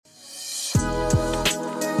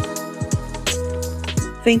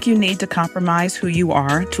Think you need to compromise who you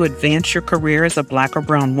are to advance your career as a Black or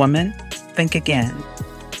brown woman? Think again.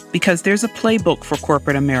 Because there's a playbook for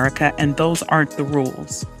corporate America, and those aren't the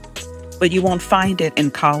rules. But you won't find it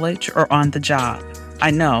in college or on the job.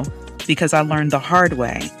 I know, because I learned the hard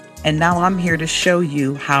way, and now I'm here to show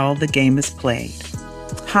you how the game is played.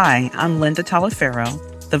 Hi, I'm Linda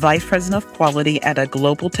Talafero, the Vice President of Quality at a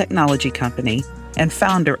global technology company and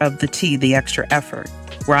founder of The Extra Effort,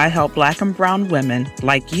 where I help Black and brown women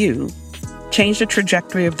like you change the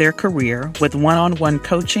trajectory of their career with one-on-one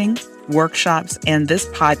coaching, workshops, and this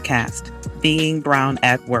podcast, Being Brown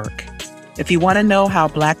at Work. If you want to know how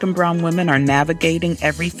Black and brown women are navigating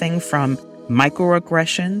everything from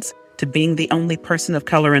microaggressions to being the only person of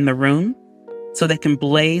color in the room so they can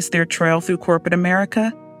blaze their trail through corporate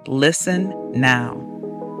America, listen now.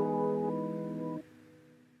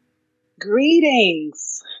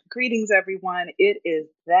 Greetings, everyone. It is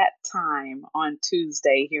that time on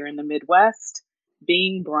Tuesday here in the Midwest,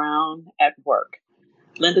 Being Brown at Work.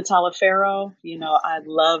 Linda Talafero, I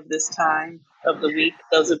love this time of the week.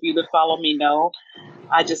 Those of you that follow me know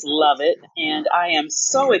I just love it. And I am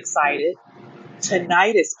so excited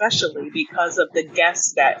tonight, especially because of the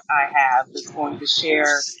guest that I have that's going to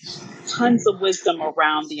share tons of wisdom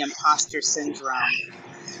around the imposter syndrome.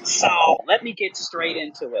 So let me get straight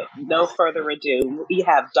into it. No further ado. We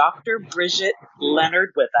have Dr. Bridget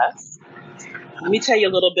Leonard with us. Let me tell you a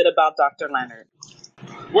little bit about Dr. Leonard.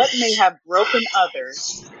 What may have broken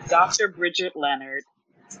others, Dr. Bridget Leonard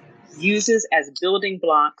uses as building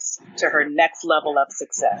blocks to her next level of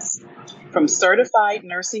success. From certified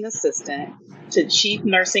nursing assistant to chief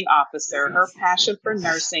nursing officer, her passion for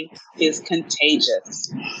nursing is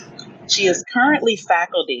contagious. She is currently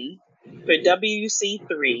faculty for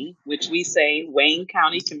WC3, which we say Wayne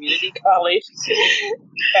County Community College,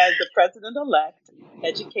 as the president-elect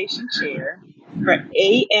education chair for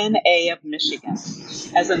ANA of Michigan.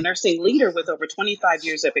 As a nursing leader with over 25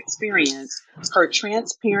 years of experience, her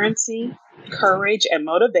transparency, courage, and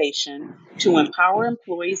motivation to empower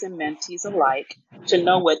employees and mentees alike to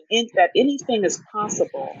know that anything is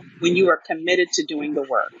possible when you are committed to doing the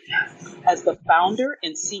work. As the founder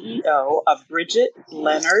and CEO of Bridget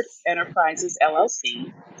Leonard Enterprises,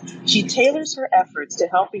 LLC, she tailors her efforts to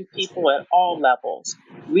helping people at all levels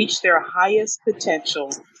reach their highest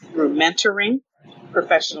potential through mentoring,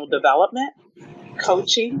 professional development,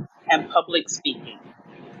 coaching, and public speaking.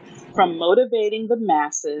 From motivating the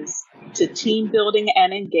masses to team building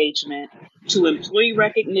and engagement to employee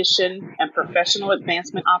recognition and professional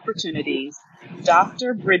advancement opportunities,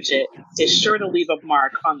 Dr. Bridget is sure to leave a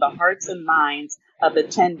mark on the hearts and minds of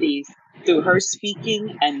attendees through her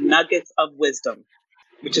speaking and nuggets of wisdom,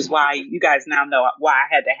 which is why you guys now know why I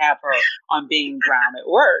had to have her on Being Brown at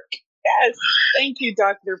Work. Yes, thank you,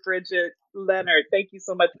 Dr. Bridget Leonard. Thank you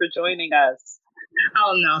so much for joining us.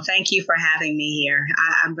 Oh, no, thank you for having me here.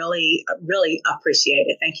 I really, really appreciate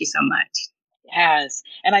it. Thank you so much. Yes.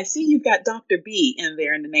 And I see you've got Dr. B in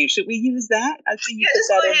there in the name. Should we use that? I see you put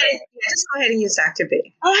that in there. Just go ahead and use Dr.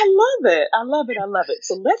 B. Oh, I love it.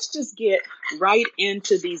 So let's just get right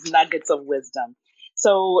into these nuggets of wisdom.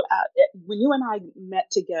 So when you and I met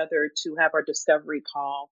together to have our discovery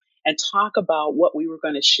call and talk about what we were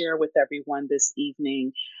going to share with everyone this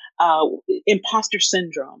evening, imposter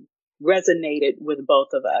syndrome resonated with both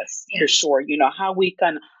of us, for sure. How we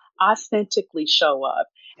can authentically show up.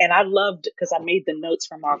 And I loved, because I made the notes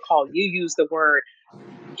from our call, you used the word,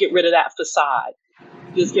 get rid of that facade.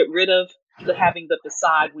 Just get rid of having the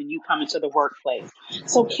facade when you come into the workplace.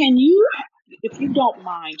 So can you, if you don't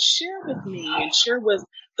mind, share with me and share with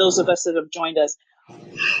those of us that have joined us,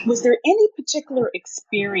 was there any particular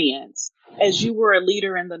experience as you were a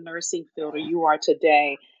leader in the nursing field, or you are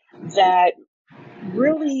today, that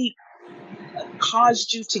really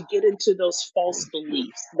caused you to get into those false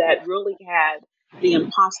beliefs that really had the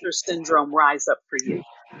imposter syndrome rise up for you?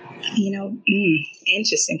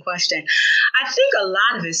 Interesting question. I think a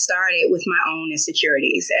lot of it started with my own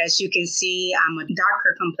insecurities. As you can see, I'm a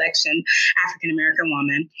darker complexion African-American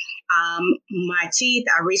woman. My teeth,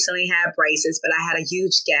 I recently had braces, but I had a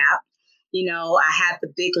huge gap. I had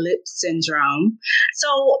the big lip syndrome.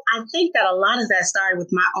 So I think that a lot of that started with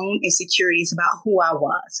my own insecurities about who I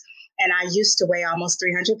was. And I used to weigh almost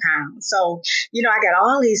 300 pounds. So, I got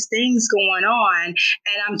all these things going on,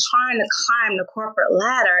 and I'm trying to climb the corporate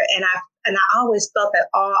ladder. And I always felt that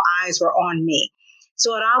all eyes were on me.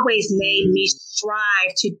 So it always made me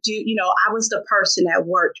strive to do, I was the person that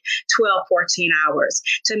worked 12, 14 hours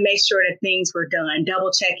to make sure that things were done,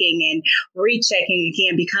 double checking and rechecking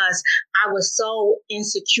again, because I was so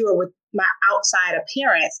insecure with my outside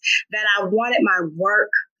appearance that I wanted my work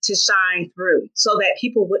to to shine through so that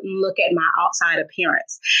people wouldn't look at my outside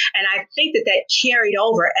appearance. And I think that carried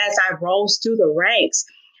over as I rose through the ranks.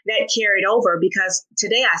 That carried over because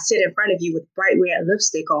today I sit in front of you with bright red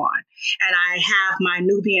lipstick on and I have my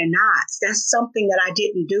Nubian knots. That's something that I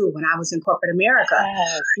didn't do when I was in corporate America.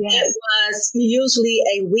 Yes. It was usually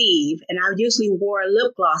a weave and I usually wore a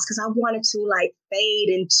lip gloss because I wanted to like fade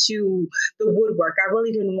into the woodwork. I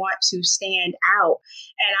really didn't want to stand out.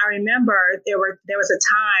 And I remember there was a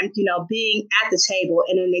time, being at the table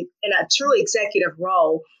and in a true executive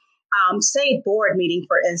role. Say board meeting,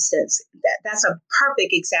 for instance, that's a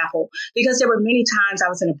perfect example because there were many times I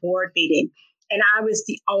was in a board meeting and I was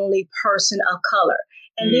the only person of color.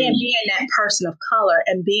 And then being that person of color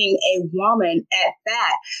and being a woman at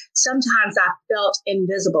that, sometimes I felt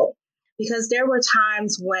invisible because there were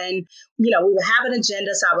times when, we would have an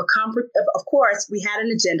agenda. So I would come, of course, we had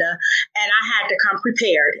an agenda and I had to come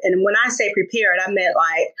prepared. And when I say prepared, I meant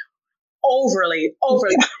like overly.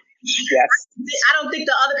 Yes. I don't think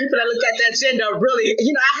the other people that looked at the agenda really,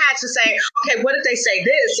 I had to say, okay, what if they say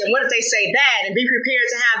this? And what if they say that? And be prepared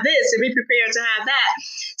to have this and be prepared to have that.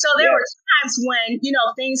 So there were times when,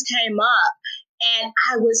 things came up and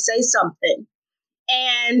I would say something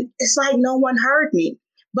and it's like no one heard me.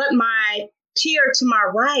 But my peer to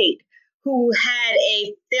my right, who had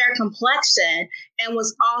a fair complexion and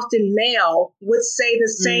was often male, would say the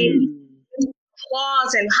same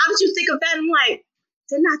applause. And how did you think of that? I'm like,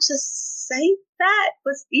 didn't I just say that?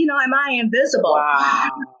 Am I invisible? Wow.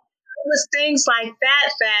 It was things like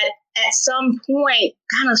that at some point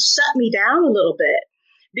kind of shut me down a little bit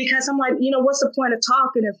because I'm like, what's the point of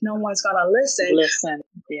talking if no one's going to listen?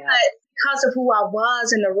 Yeah. But because of who I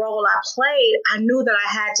was and the role I played, I knew that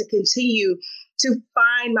I had to continue to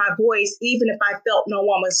find my voice, even if I felt no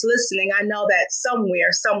one was listening. I know that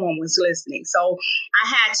somewhere someone was listening. So I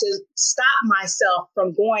had to stop myself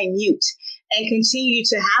from going mute and continue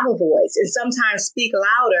to have a voice and sometimes speak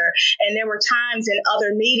louder. And there were times in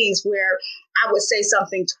other meetings where I would say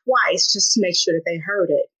something twice just to make sure that they heard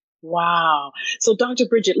it. Wow. So Dr.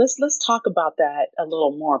 Bridget, let's talk about that a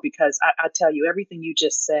little more because I tell you, everything you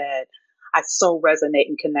just said, I so resonate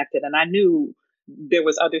and connected. And I knew there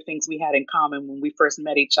was other things we had in common when we first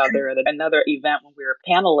met each other at another event when we were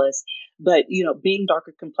panelists. But, being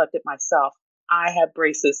darker complected myself, I had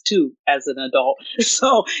braces too as an adult.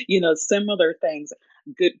 So, similar things.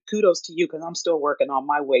 Good kudos to you because I'm still working on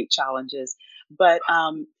my weight challenges. But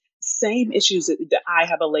same issues. I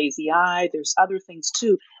have a lazy eye. There's other things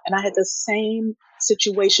too. And I had the same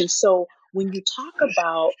situation. So when you talk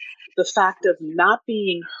about the fact of not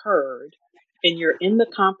being heard and you're in the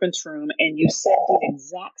conference room and you said the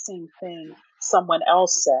exact same thing someone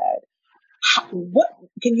else said, what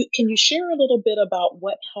can you share a little bit about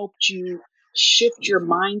what helped you shift your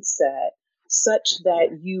mindset such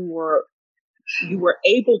that you were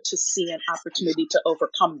able to see an opportunity to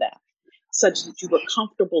overcome that, such that you were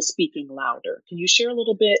comfortable speaking louder? Can you share a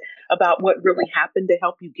little bit about what really happened to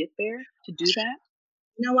help you get there to do that?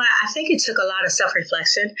 You know what? I think it took a lot of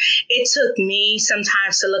self-reflection. It took me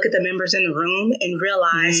sometimes to look at the members in the room and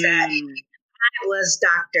realize that I was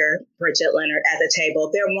Dr. Bridget Leonard at the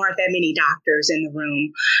table. There weren't that many doctors in the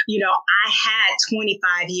room. I had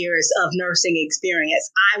 25 years of nursing experience.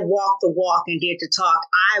 I walked the walk and did the talk.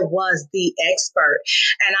 I was the expert.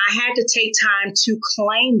 And I had to take time to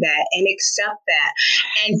claim that and accept that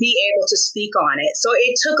and be able to speak on it. So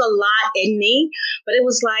it took a lot in me, but it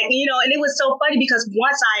was like, and it was so funny because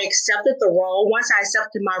once I accepted the role, once I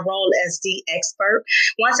accepted my role as the expert,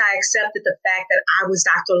 once I accepted the fact that I was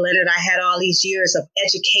Dr. Leonard, I had all these years of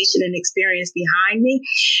education and experience behind me,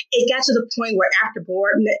 it got to the point where after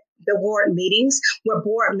the board meetings, where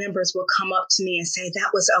board members would come up to me and say,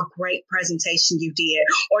 that was a great presentation you did,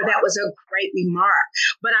 or that was a great remark.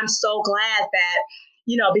 But I'm so glad that,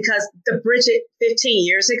 because the Bridget 15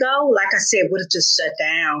 years ago, like I said, would have just shut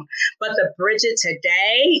down. But the Bridget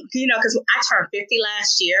today, because I turned 50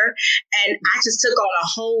 last year and I just took on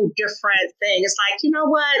a whole different thing. It's like, you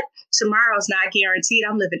know what? Tomorrow's not guaranteed.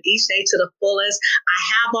 I'm living each day to the fullest. I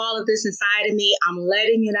have all of this inside of me. I'm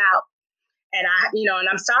letting it out. And and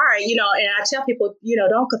I'm sorry, and I tell people,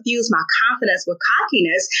 don't confuse my confidence with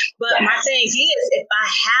cockiness. But my thing is, if I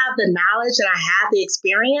have the knowledge and I have the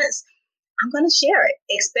experience, I'm going to share it,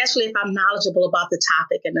 especially if I'm knowledgeable about the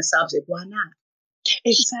topic and the subject. Why not?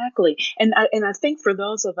 Exactly. And I think for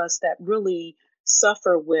those of us that really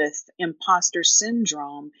suffer with imposter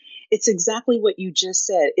syndrome, it's exactly what you just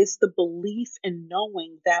said. It's the belief in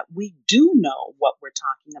knowing that we do know what we're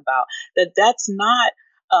talking about, that's not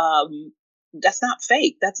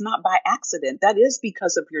fake. That's not by accident. That is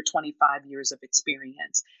because of your 25 years of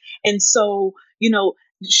experience. And so,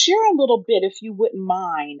 share a little bit, if you wouldn't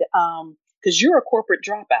mind, because you're a corporate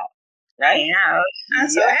dropout, right? Yeah, I'm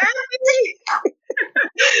so Yeah. happy.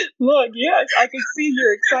 Look, yes, I can see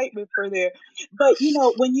your excitement for there. But,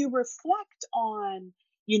 when you reflect on,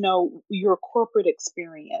 your corporate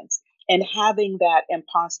experience and having that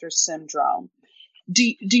imposter syndrome,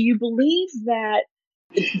 do you believe that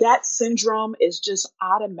that syndrome is just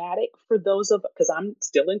automatic for those of, because I'm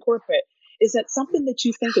still in corporate, is that something that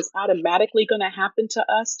you think is automatically going to happen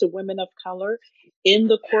to us, to women of color in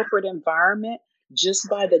the corporate environment, just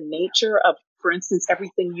by the nature of, for instance,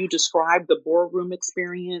 everything you described, the boardroom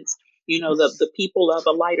experience, the people of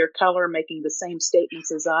a lighter color making the same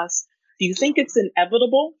statements as us? Do you think it's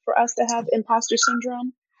inevitable for us to have imposter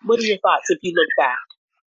syndrome? What are your thoughts if you look back?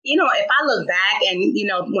 If I look back and,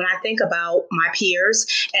 when I think about my peers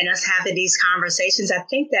and us having these conversations, I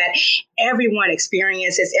think that everyone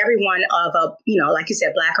of a, like you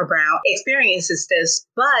said, black or brown experiences this,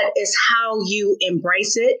 but it's how you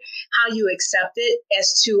embrace it, how you accept it,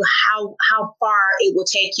 as to how far it will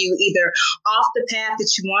take you either off the path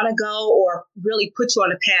that you want to go or really put you on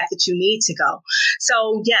the path that you need to go.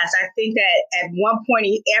 So yes, I think that at one point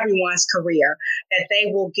in everyone's career that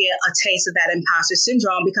they will get a taste of that imposter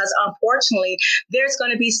syndrome, because unfortunately there's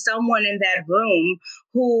going to be someone in that room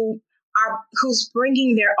who's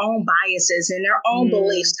bringing their own biases and their own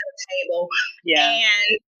beliefs to the table. Yeah.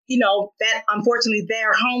 And that unfortunately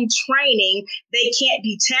their home training, they can't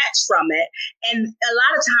detach from it. And a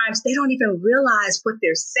lot of times they don't even realize what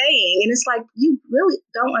they're saying. And it's like, you really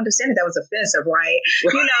don't understand that was offensive, right?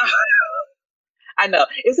 I know.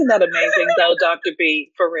 Isn't that amazing though, Dr.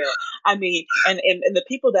 B, for real? I mean, and the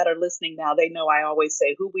people that are listening now, they know I always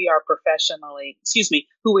say who we are personally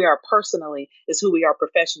is who we are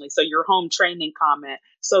professionally. So your home training comment,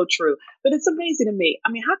 so true. But it's amazing to me.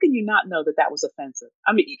 I mean, how can you not know that that was offensive?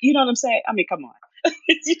 I mean, you know what I'm saying? I mean, come on.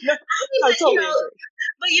 I totally agree.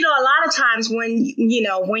 But a lot of times when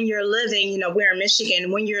you're living, we're in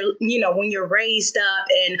Michigan, when you're raised up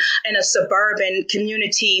in a suburban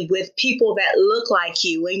community with people that look like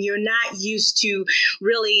you, and you're not used to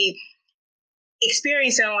really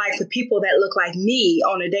experiencing life with people that look like me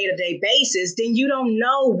on a day-to-day basis, then you don't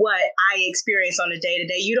know what I experience on a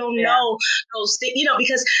day-to-day. You don't know those things,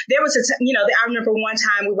 because there was I remember one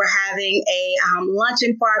time we were having a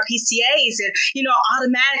luncheon for our PCAs, and,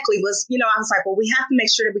 automatically was, I was like, well, we have to make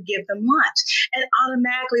sure that we give them lunch. And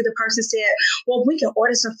automatically the person said, well, we can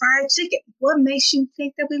order some fried chicken. What makes you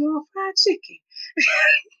think that we want fried chicken?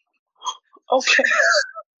 Okay.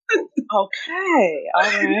 Okay.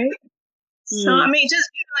 All right. So, I mean, just,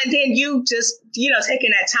 and then you just,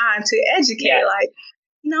 taking that time to educate, like,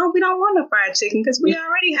 no, we don't want a fried chicken because we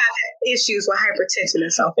already have issues with hypertension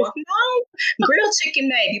and so forth. No, grilled chicken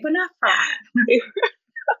maybe, but not fried.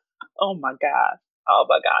 Oh my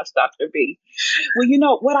gosh, Dr. B.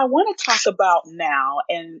 Well, what I want to talk about now,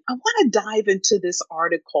 and I want to dive into this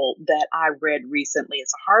article that I read recently.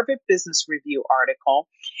 It's a Harvard Business Review article,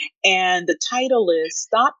 and the title is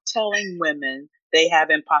Stop Telling Women They Have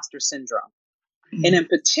Imposter Syndrome. And in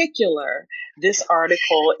particular, this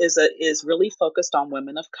article is really focused on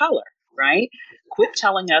women of color, right? Quit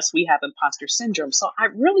telling us we have imposter syndrome. So I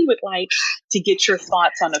really would like to get your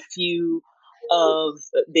thoughts on a few of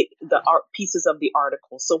the art pieces of the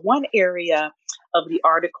article. So one area of the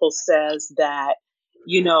article says that,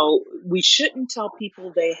 we shouldn't tell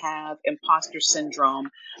people they have imposter syndrome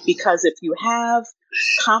because if you have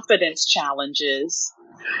confidence challenges,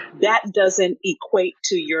 that doesn't equate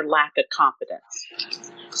to your lack of confidence.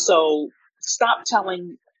 So stop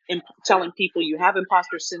telling people you have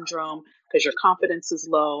imposter syndrome because your confidence is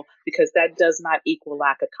low, because that does not equal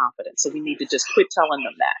lack of confidence. So we need to just quit telling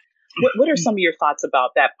them that. What are some of your thoughts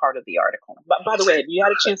about that part of the article? By the way, have you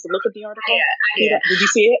had a chance to look at the article? Yeah. Did you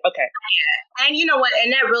see it? Okay. And you know what?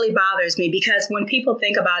 And that really bothers me because when people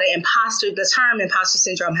think about it, the term imposter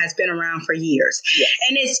syndrome has been around for years. Yes.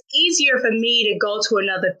 And it's easier for me to go to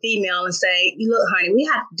another female and say, look, honey, we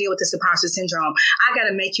have to deal with this imposter syndrome. I got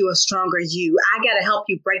to make you a stronger you. I got to help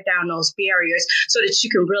you break down those barriers so that you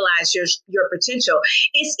can realize your potential.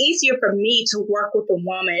 It's easier for me to work with a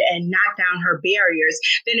woman and knock down her barriers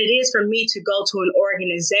than it is for me to go to an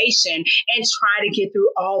organization and try to get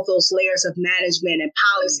through all those layers of management and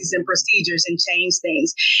policies and procedures and change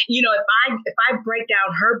things. If I break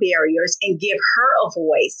down her barriers and give her a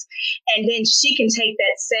voice, and then she can take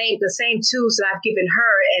the same tools that I've given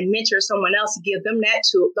her and mentor someone else to give them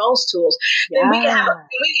those tools, then we can have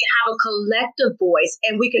a collective voice,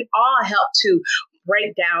 and we can all help to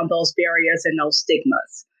break down those barriers and those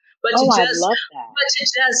stigmas. But I love that. But to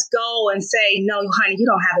just go and say, no, honey, you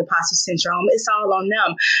don't have imposter syndrome. It's all on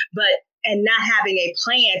them. But and not having a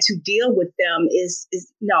plan to deal with them is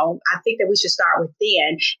no, I think that we should start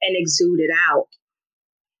within and exude it out.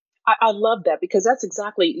 I love that, because that's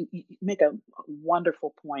exactly, you make a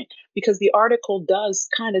wonderful point, because the article does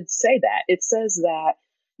kind of say that. It says that,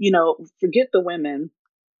 forget the women,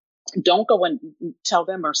 don't go and tell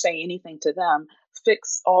them or say anything to them,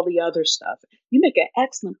 fix all the other stuff. You make an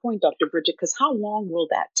excellent point, Dr. Bridget, because how long will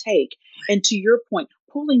that take? And to your point,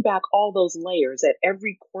 pulling back all those layers at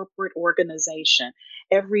every corporate organization,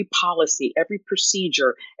 every policy, every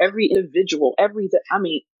procedure, every individual,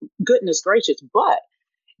 goodness gracious. But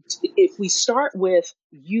if we start with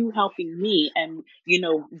you helping me and,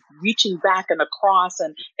 reaching back and across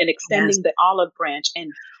and extending Yes. the olive branch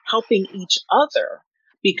and helping each other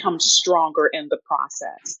become stronger in the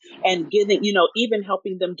process, and giving, even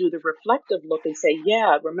helping them do the reflective look and say,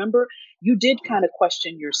 yeah, remember, you did kind of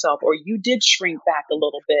question yourself, or you did shrink back a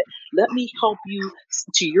little bit. Let me help you,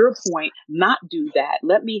 to your point, not do that.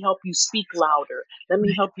 Let me help you speak louder. Let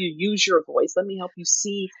me help you use your voice. Let me help you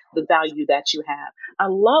see the value that you have. I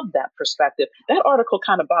love that perspective. That article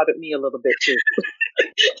kind of bothered me a little bit too. Yeah,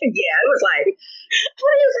 it was like,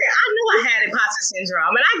 what do you say? I knew I had imposter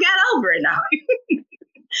syndrome, and I got over it now.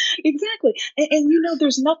 Exactly. And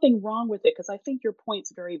there's nothing wrong with it, because I think your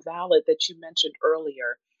point's very valid that you mentioned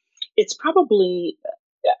earlier. It's probably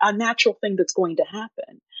a natural thing that's going to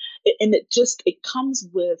happen. And it comes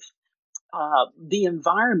with the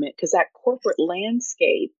environment, because that corporate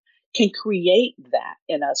landscape can create that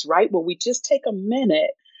in us, right? Where we just take a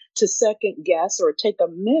minute to second guess, or take a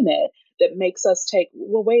minute that makes us take,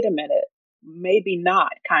 well, wait a minute, maybe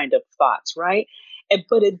not kind of thoughts, right?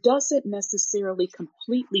 But it doesn't necessarily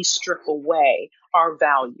completely strip away our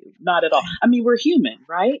value. Not at all. I mean, we're human,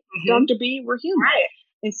 right? Mm-hmm. Dr. B, we're human. Right.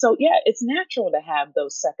 And so, yeah, it's natural to have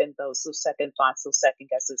those second thoughts, those second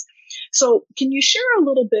guesses. So, can you share a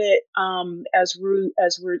little bit, as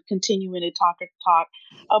we're continuing to talk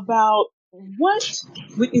about what,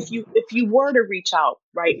 if you were to reach out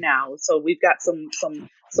right now? So we've got some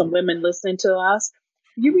women listening to us.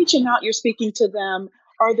 You're reaching out, you're speaking to them.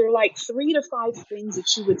 Are there like 3 to 5 things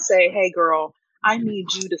that you would say, hey, girl, I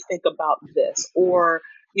need you to think about this, or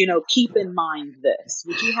keep in mind this?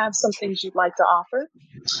 Would you have some things you'd like to offer?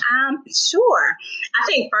 Sure. I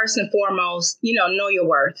think first and foremost, know your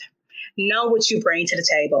worth. Know what you bring to the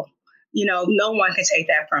table. No one can take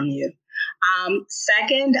that from you.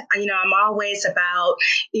 Second, I'm always about,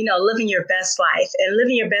 living your best life. And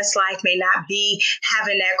living your best life may not be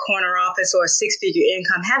having that corner office or a 6-figure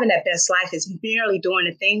income. Having that best life is merely doing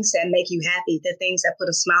the things that make you happy, the things that put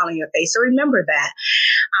a smile on your face. So remember that.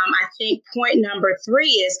 I think point number 3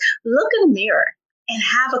 is look in the mirror and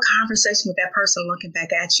have a conversation with that person looking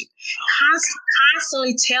back at you.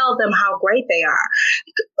 Constantly tell them how great they are.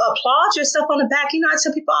 Applaud yourself on the back. I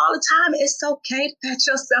tell people all the time, it's okay to pat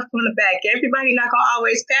yourself on the back. Everybody not going to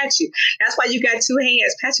always pat you. That's why you got 2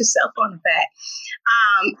 hands. Pat yourself on the back.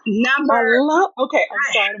 I'm sorry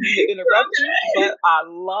to interrupt you, but I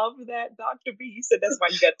love that, Dr. B. You said that's why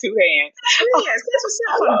you got 2 hands. Yes, pat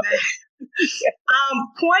yourself on the back.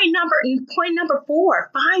 Point number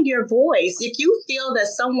 4, find your voice. If you feel that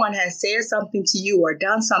someone has said something to you or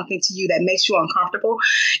done something to you that makes you uncomfortable,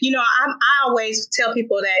 I always tell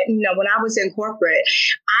people that, when I was in corporate,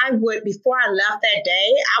 I would, before I left that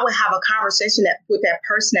day, I would have a conversation with that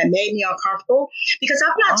person that made me uncomfortable, because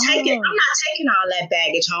I'm not taking all that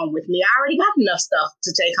baggage home with me. I already got enough stuff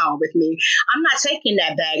to take home with me. I'm not taking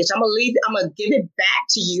that baggage. I'm going to give it back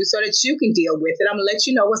to you so that you can deal with it. I'm going to let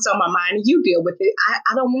you know what's on my mind and you deal with it.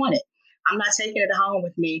 I don't want it. I'm not taking it home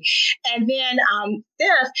with me. And then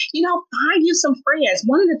fifth, find you some friends.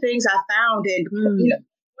 One of the things I found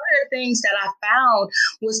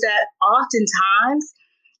was that oftentimes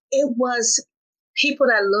it was people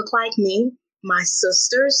that look like me, my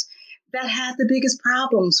sisters, that had the biggest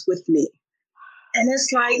problems with me. And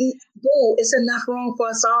it's like, boo, it's enough room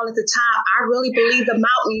for us all at the top. I really believe the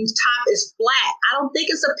mountain top is flat. I don't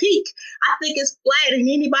think it's a peak. I think it's flat, and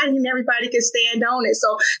anybody and everybody can stand on it.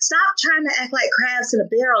 So stop trying to act like crabs in a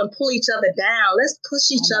barrel and pull each other down. Let's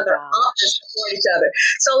push each other up and support each other.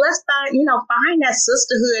 So let's find that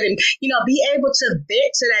sisterhood and, be able to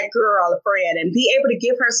vent to that girl, a friend, and be able to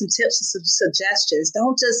give her some tips and some suggestions.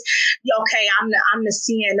 Don't just, okay, I'm the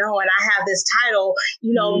CNO and I have this title,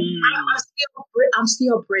 I'm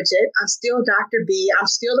still Bridget. I'm still Dr. B. I'm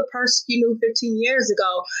still the person you knew 15 years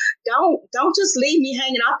ago. Don't just leave me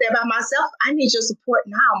hanging out there by myself. I need your support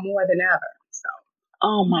now more than ever. So.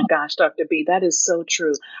 Oh my gosh, Dr. B, that is so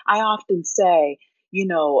true. I often say,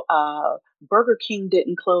 Burger King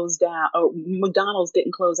didn't close down, or McDonald's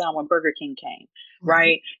didn't close down when Burger King came,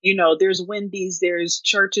 right? You know, there's Wendy's, there's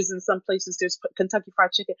churches in some places, there's Kentucky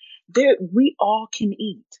Fried Chicken. There, we all can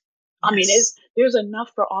eat. I mean, there's enough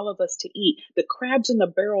for all of us to eat. The crabs in the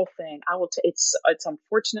barrel thing, I will it's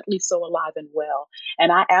unfortunately so alive and well.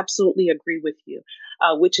 And I absolutely agree with you,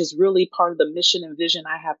 which is really part of the mission and vision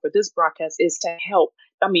I have for this broadcast, is to help,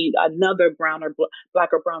 another brown or black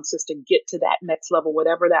or brown sister get to that next level,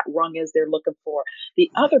 whatever that rung is they're looking for.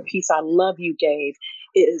 The other piece I love you gave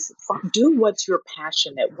is do what's your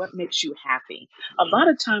passionate, what makes you happy. A lot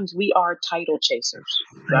of times we are title chasers,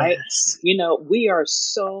 right? Yes. You know,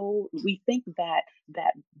 we think that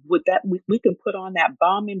we can put on that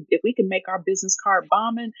bombing, if we can make our business card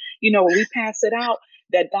bombing, you know, when we pass it out,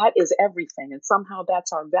 that is everything. And somehow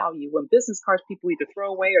that's our value. When business cards people either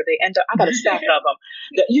throw away or they end up, I got a stack of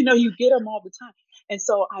them. You know, you get them all the time. And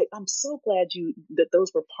so I'm so glad that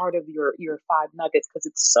those were part of your 5 nuggets, because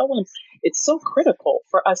it's so critical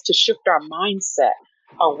for us to shift our mindset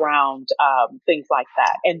around things like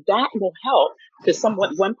that. And that will help, because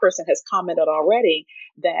one person has commented already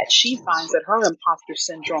that she finds that her imposter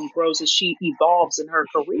syndrome grows as she evolves in her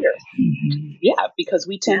career. Yeah, because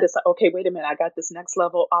we tend to say, okay, wait a minute, I got this next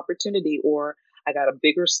level opportunity, or I got a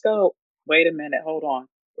bigger scope. Wait a minute, hold on.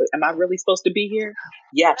 Am I really supposed to be here?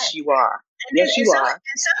 Yes, you are. Yes, you are. And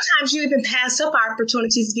sometimes you even pass up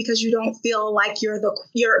opportunities because you don't feel like you're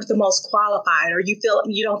the most qualified, or you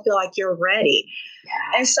don't feel like you're ready.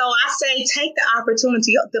 Yeah. And so I say, take the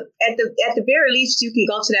opportunity. At the very least, you can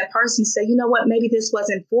go to that person and say, you know what, maybe this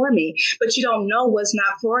wasn't for me, but you don't know what's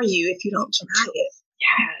not for you if you don't try it.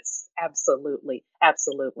 Yes, absolutely.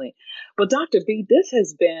 Absolutely. Well, Dr. B, this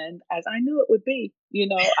has been, as I knew it would be, you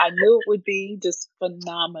know, I knew it would be just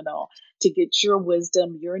phenomenal to get your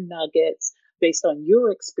wisdom, your nuggets based on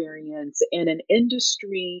your experience in an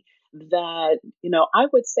industry that, you know, I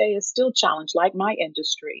would say is still challenged, like my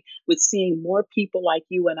industry, with seeing more people like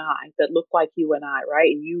you and I that look like you and I,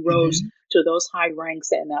 right? And you rose to those high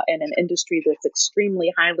ranks in an industry that's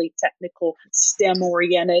extremely highly technical, STEM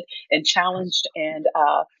oriented, and challenged, and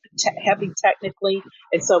heavy technically.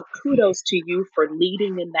 And so kudos to you for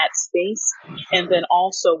leading in that space, and then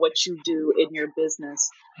also what you do in your business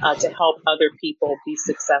to help other people be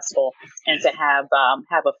successful and to have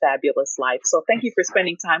a fabulous life. So thank you for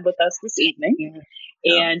spending time with us this evening.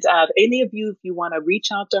 And any of you, if you want to reach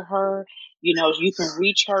out to her, you know, you can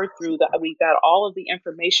reach her through we've got all of the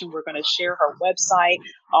information. We're going to share her website,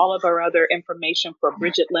 all of our other information for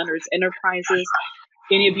Bridget Leonard's Enterprises.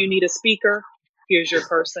 Any of you need a speaker? Here's your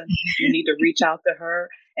person. You need to reach out to her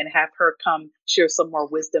and have her come share some more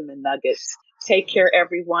wisdom and nuggets. Take care,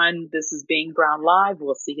 everyone. This is Being Brown Live.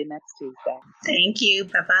 We'll see you next Tuesday. Thank you.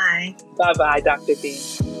 Bye-bye. Bye-bye, Dr. B.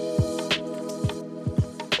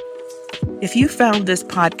 If you found this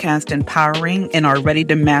podcast empowering and are ready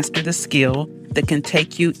to master the skill that can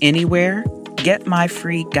take you anywhere, get my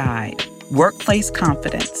free guide, Workplace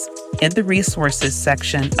Confidence, in the resources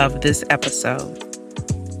section of this episode.